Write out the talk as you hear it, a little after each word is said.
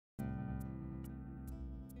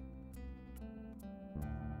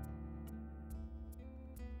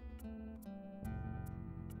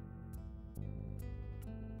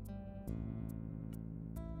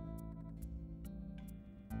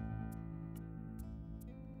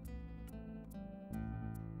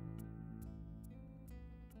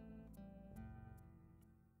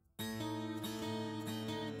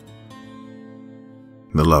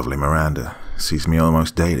The lovely Miranda sees me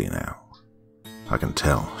almost daily now. I can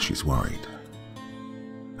tell she's worried.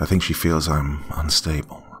 I think she feels I'm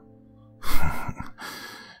unstable.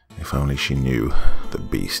 If only she knew the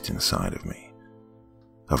beast inside of me.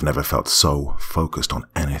 I've never felt so focused on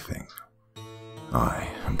anything. I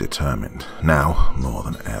am determined, now more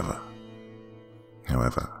than ever.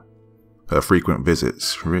 However, her frequent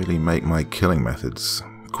visits really make my killing methods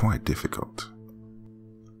quite difficult.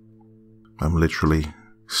 I'm literally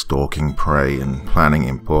stalking prey and planning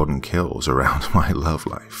important kills around my love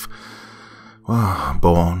life. Well,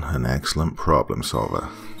 born an excellent problem solver,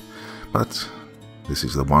 but this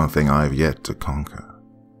is the one thing I've yet to conquer.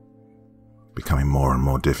 Becoming more and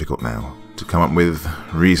more difficult now to come up with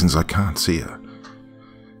reasons I can't see her.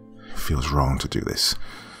 It feels wrong to do this,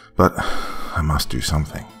 but I must do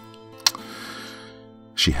something.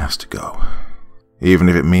 She has to go, even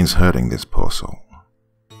if it means hurting this poor soul.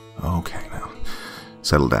 Okay, now,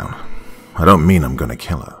 settle down. I don't mean I'm gonna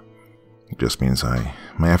kill her. It just means I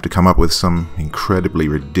may have to come up with some incredibly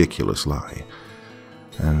ridiculous lie.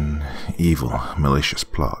 An evil, malicious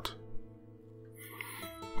plot.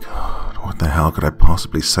 God, what the hell could I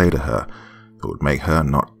possibly say to her that would make her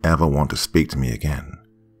not ever want to speak to me again?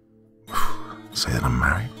 Say that I'm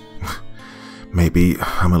married? Maybe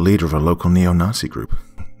I'm a leader of a local neo-Nazi group.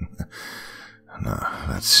 No,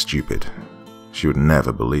 that's stupid. She would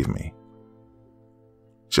never believe me.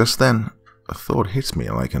 Just then, a thought hits me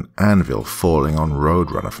like an anvil falling on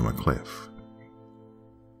Roadrunner from a cliff.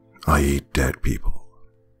 I eat dead people.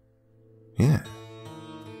 Yeah,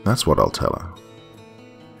 that's what I'll tell her.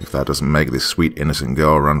 If that doesn't make this sweet innocent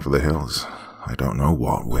girl run for the hills, I don't know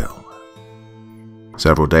what will.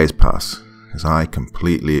 Several days pass as I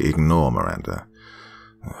completely ignore Miranda.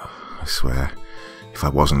 I swear, if I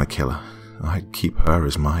wasn't a killer, I'd keep her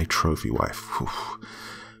as my trophy wife.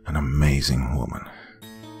 An amazing woman.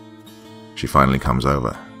 She finally comes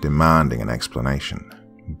over, demanding an explanation,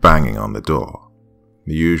 banging on the door.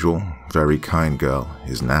 The usual, very kind girl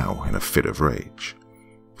is now in a fit of rage.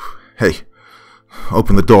 Hey,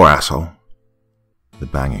 open the door, asshole. The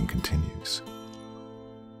banging continues.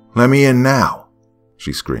 Let me in now,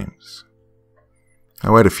 she screams. I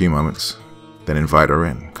wait a few moments, then invite her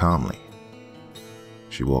in, calmly.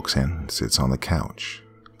 She walks in and sits on the couch,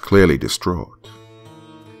 clearly distraught.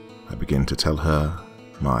 I begin to tell her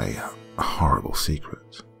my horrible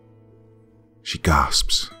secret. She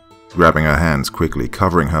gasps, grabbing her hands quickly,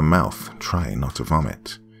 covering her mouth, trying not to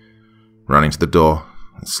vomit. Running to the door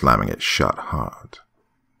and slamming it shut hard,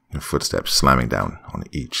 her footsteps slamming down on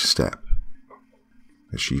each step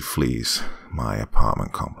as she flees my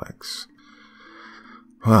apartment complex.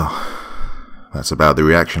 Well, that's about the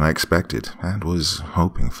reaction I expected and was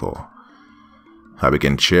hoping for. I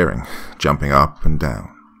begin cheering, jumping up and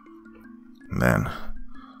down. And then,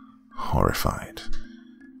 horrified,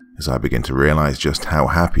 as I begin to realize just how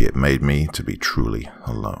happy it made me to be truly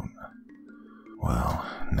alone. Well,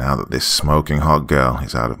 now that this smoking hot girl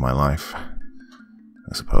is out of my life,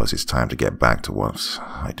 I suppose it's time to get back to what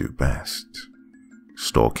I do best.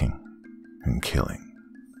 Stalking and killing.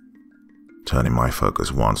 Turning my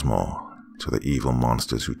focus once more to the evil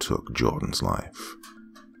monsters who took Jordan's life.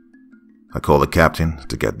 I call the captain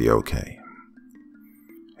to get the okay.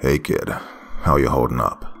 Hey kid, how you holding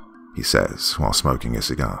up? He says while smoking a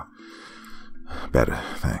cigar. Better,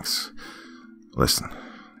 thanks. Listen,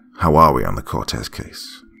 how are we on the Cortez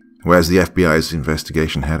case? Where's the FBI's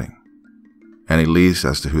investigation heading? Any leads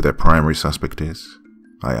as to who their primary suspect is?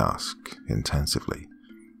 I ask, intensively.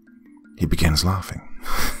 He begins laughing.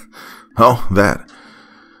 Oh, that.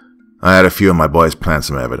 I had a few of my boys plant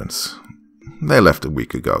some evidence. They left a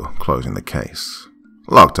week ago, closing the case.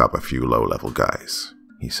 Locked up a few low-level guys,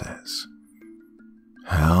 he says.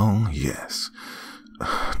 Hell yes.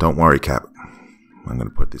 Don't worry, Cap. I'm going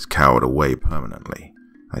to put this coward away permanently,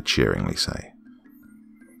 I cheeringly say.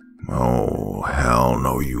 Oh, hell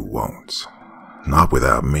no you won't. Not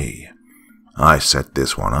without me. I set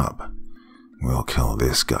this one up. We'll kill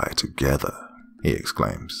this guy together, he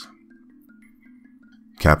exclaims.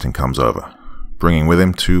 Captain comes over, bringing with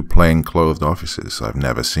him 2 plain-clothed officers I've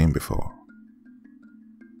never seen before.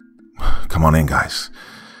 Come on in, guys.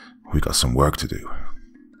 We got some work to do.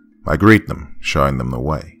 I greet them, showing them the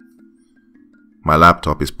way. My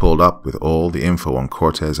laptop is pulled up with all the info on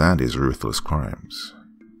Cortez and his ruthless crimes.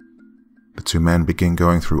 The 2 men begin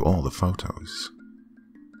going through all the photos.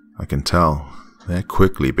 I can tell they're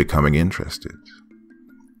quickly becoming interested,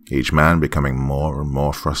 each man becoming more and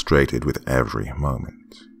more frustrated with every moment.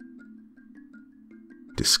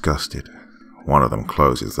 Disgusted, one of them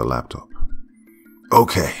closes the laptop.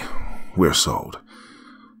 Okay, we're sold.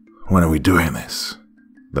 When are we doing this?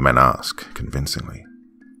 the men ask convincingly.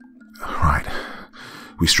 Right,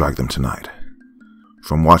 we strike them tonight.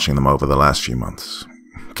 From watching them over the last few months,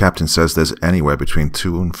 Captain says there's anywhere between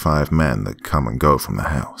 2 and 5 men that come and go from the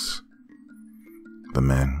house. The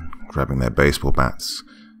men grabbing their baseball bats,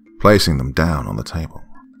 placing them down on the table.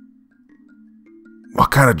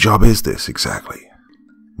 What kind of job is this exactly?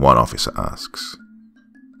 One officer asks.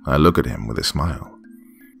 I look at him with a smile.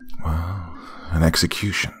 Well, an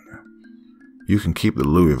execution. You can keep the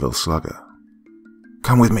Louisville Slugger.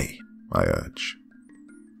 Come with me, I urge,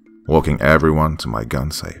 walking everyone to my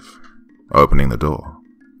gun safe, opening the door.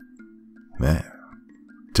 There.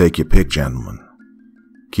 Take your pick, gentlemen.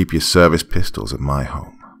 Keep your service pistols at my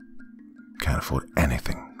home. Can't afford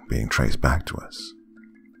anything being traced back to us.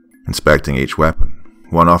 Inspecting each weapon,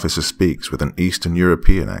 one officer speaks with an Eastern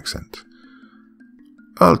European accent.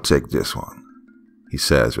 I'll take this one, he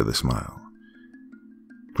says with a smile,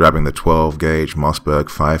 grabbing the 12-gauge Mossberg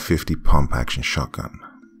 550 pump-action shotgun.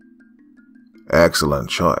 Excellent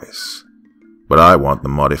choice, but I want the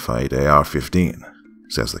modified AR-15,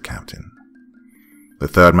 says the captain. The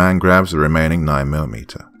third man grabs the remaining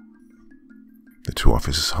 9mm. The 2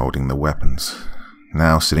 officers holding the weapons,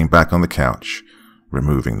 now sitting back on the couch,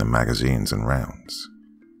 removing the magazines and rounds.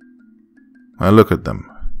 I look at them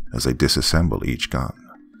as they disassemble each gun.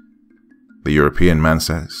 The European man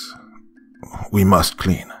says, We must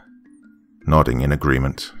clean. Nodding in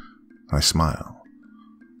agreement, I smile,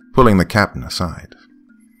 pulling the captain aside.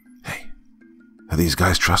 Hey, are these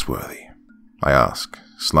guys trustworthy? I ask,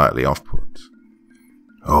 slightly off-put.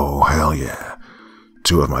 Oh, hell yeah.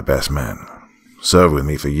 2 of my best men. Served with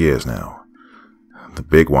me for years now. The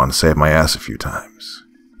big one saved my ass a few times,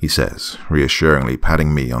 he says, reassuringly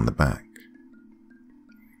patting me on the back.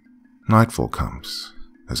 Nightfall comes,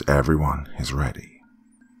 as everyone is ready.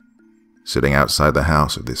 Sitting outside the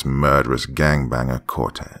house of this murderous gangbanger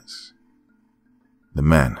Cortez. The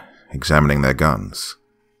men examining their guns,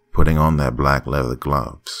 putting on their black leather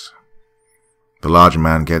gloves. The larger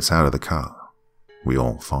man gets out of the car. We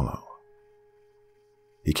all follow.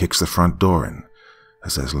 He kicks the front door in,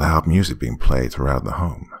 as there's loud music being played throughout the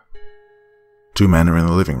home. 2 men are in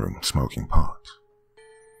the living room smoking pot.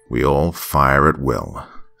 We all fire at will,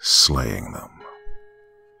 slaying them.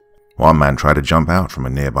 One man tried to jump out from a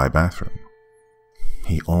nearby bathroom.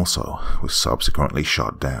 He also was subsequently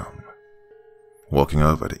shot down. Walking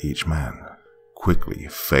over to each man, quickly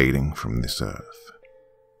fading from this earth.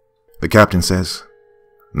 The captain says,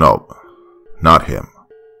 Nope, not him.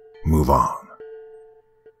 Move on.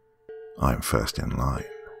 I'm first in line.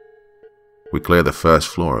 We clear the first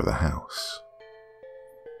floor of the house.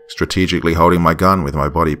 Strategically holding my gun with my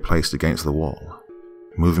body placed against the wall,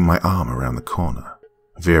 moving my arm around the corner,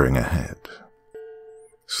 veering ahead.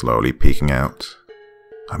 Slowly peeking out,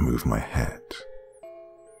 I move my head.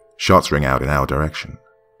 Shots ring out in our direction,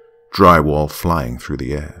 drywall flying through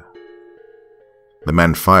the air. The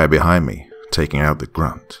men fire behind me, taking out the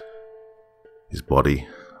grunt. His body,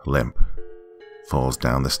 limp, falls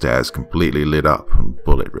down the stairs completely lit up and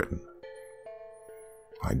bullet-ridden.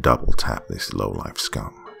 I double-tap this low-life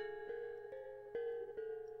scum.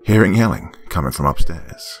 Hearing yelling coming from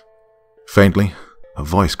upstairs. Faintly, a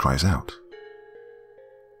voice cries out.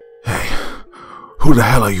 Hey, who the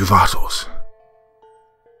hell are you vatos?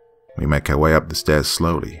 We make our way up the stairs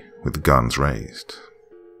slowly, with guns raised.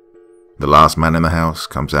 The last man in the house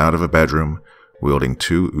comes out of a bedroom, wielding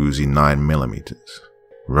 2 Uzi 9mm,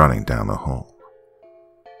 running down the hall.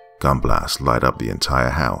 Gun blasts light up the entire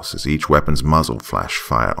house as each weapon's muzzle flash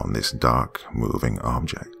fire on this dark, moving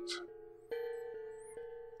object.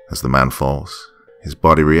 As the man falls, his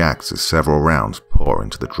body reacts as several rounds pour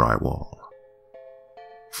into the dry wall.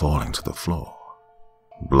 Falling to the floor,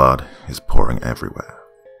 blood is pouring everywhere.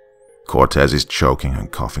 Cortez is choking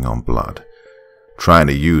and coughing on blood, trying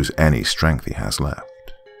to use any strength he has left.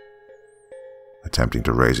 Attempting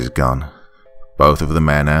to raise his gun, both of the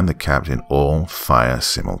men and the captain all fire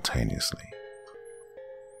simultaneously.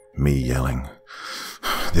 Me yelling,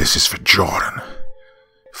 "This is for Jordan!"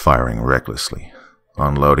 Firing recklessly,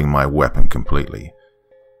 unloading my weapon completely.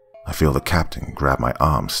 I feel the captain grab my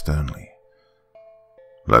arm sternly.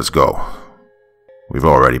 "Let's go. We've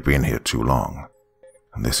already been here too long,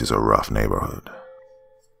 and this is a rough neighborhood."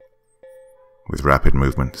 With rapid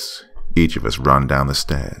movements, each of us run down the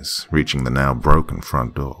stairs, reaching the now broken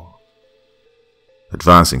front door.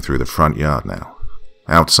 Advancing through the front yard now,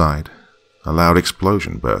 outside, a loud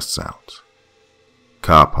explosion bursts out.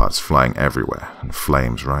 Car parts flying everywhere and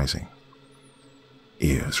flames rising.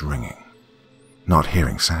 Ears ringing, not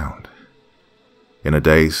hearing sound. In a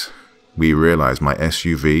daze, we realize my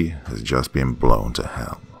SUV has just been blown to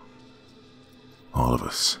hell. All of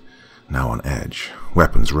us, now on edge,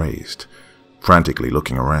 weapons raised, frantically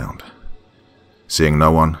looking around. Seeing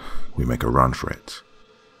no one, we make a run for it.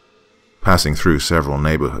 Passing through several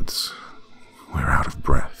neighborhoods, we're out of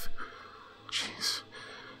breath. Jeez,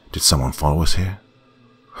 did someone follow us here?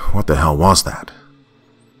 What the hell was that?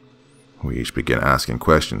 We each begin asking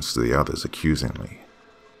questions to the others accusingly,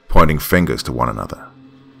 pointing fingers to one another.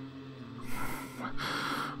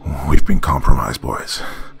 We've been compromised, boys.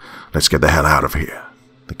 Let's get the hell out of here,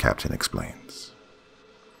 the captain explains.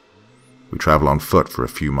 We travel on foot for a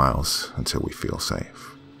few miles until we feel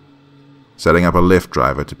safe, setting up a Lyft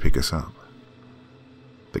driver to pick us up.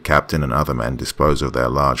 The captain and other men dispose of their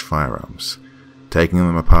large firearms, taking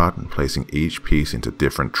them apart and placing each piece into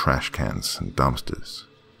different trash cans and dumpsters.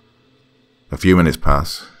 A few minutes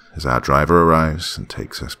pass as our driver arrives and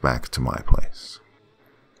takes us back to my place.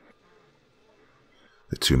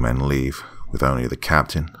 The two men leave, with only the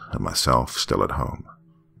captain and myself still at home.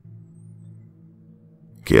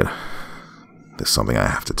 Kid, there's something I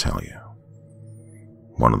have to tell you.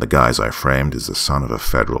 One of the guys I framed is the son of a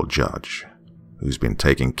federal judge, who's been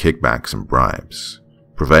taking kickbacks and bribes,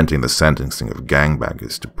 preventing the sentencing of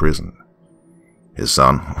gangbangers to prison. His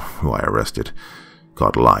son, who I arrested,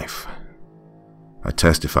 got life. I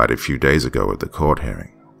testified a few days ago at the court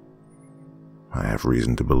hearing. I have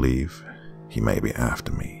reason to believe he may be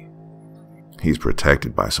after me. He's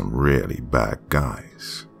protected by some really bad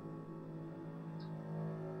guys.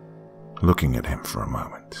 Looking at him for a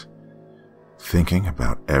moment, thinking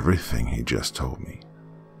about everything he just told me.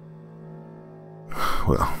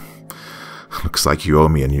 Well, looks like you owe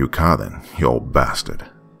me a new car then, you old bastard.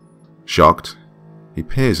 Shocked, he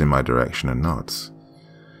peers in my direction and nods.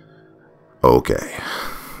 Okay,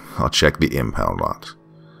 I'll check the impound lot,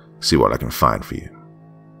 see what I can find for you.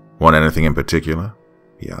 Want anything in particular?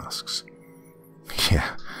 He asks.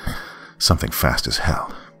 Yeah, something fast as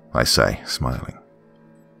hell, I say, smiling.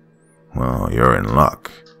 Well, you're in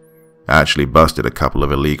luck. I actually busted a couple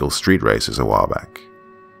of illegal street races a while back.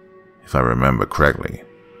 If I remember correctly,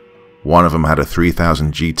 one of them had a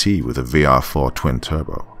 3000 GT with a VR4 twin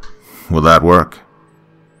turbo. Will that work?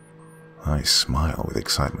 I smile with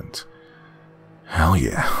excitement. Hell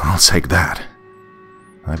yeah, I'll take that.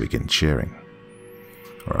 I begin cheering.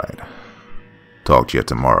 Alright. Talk to you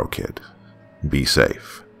tomorrow, kid. Be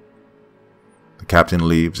safe. The captain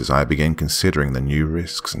leaves as I begin considering the new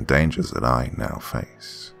risks and dangers that I now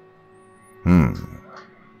face. A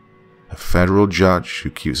federal judge who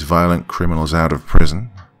keeps violent criminals out of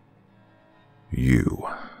prison? You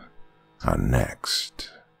are next.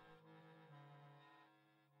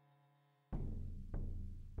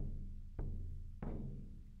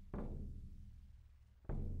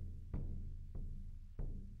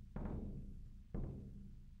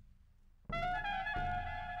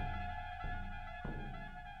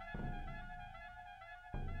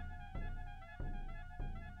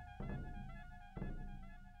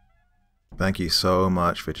 Thank you so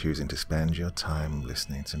much for choosing to spend your time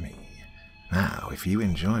listening to me. Now, if you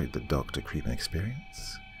enjoyed the Dr. Creepen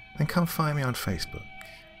experience, then come find me on Facebook.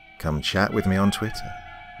 Come chat with me on Twitter.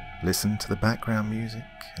 Listen to the background music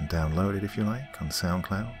and download it if you like on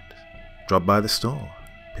SoundCloud. Drop by the store,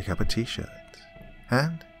 pick up a t-shirt.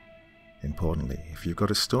 And, importantly, if you've got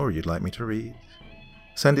a story you'd like me to read,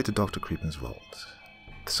 send it to Dr. Creepen's Vault,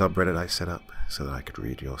 the subreddit I set up so that I could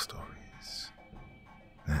read your stories.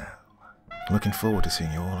 Now, looking forward to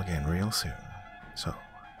seeing you all again real soon. So,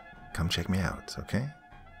 come check me out, okay?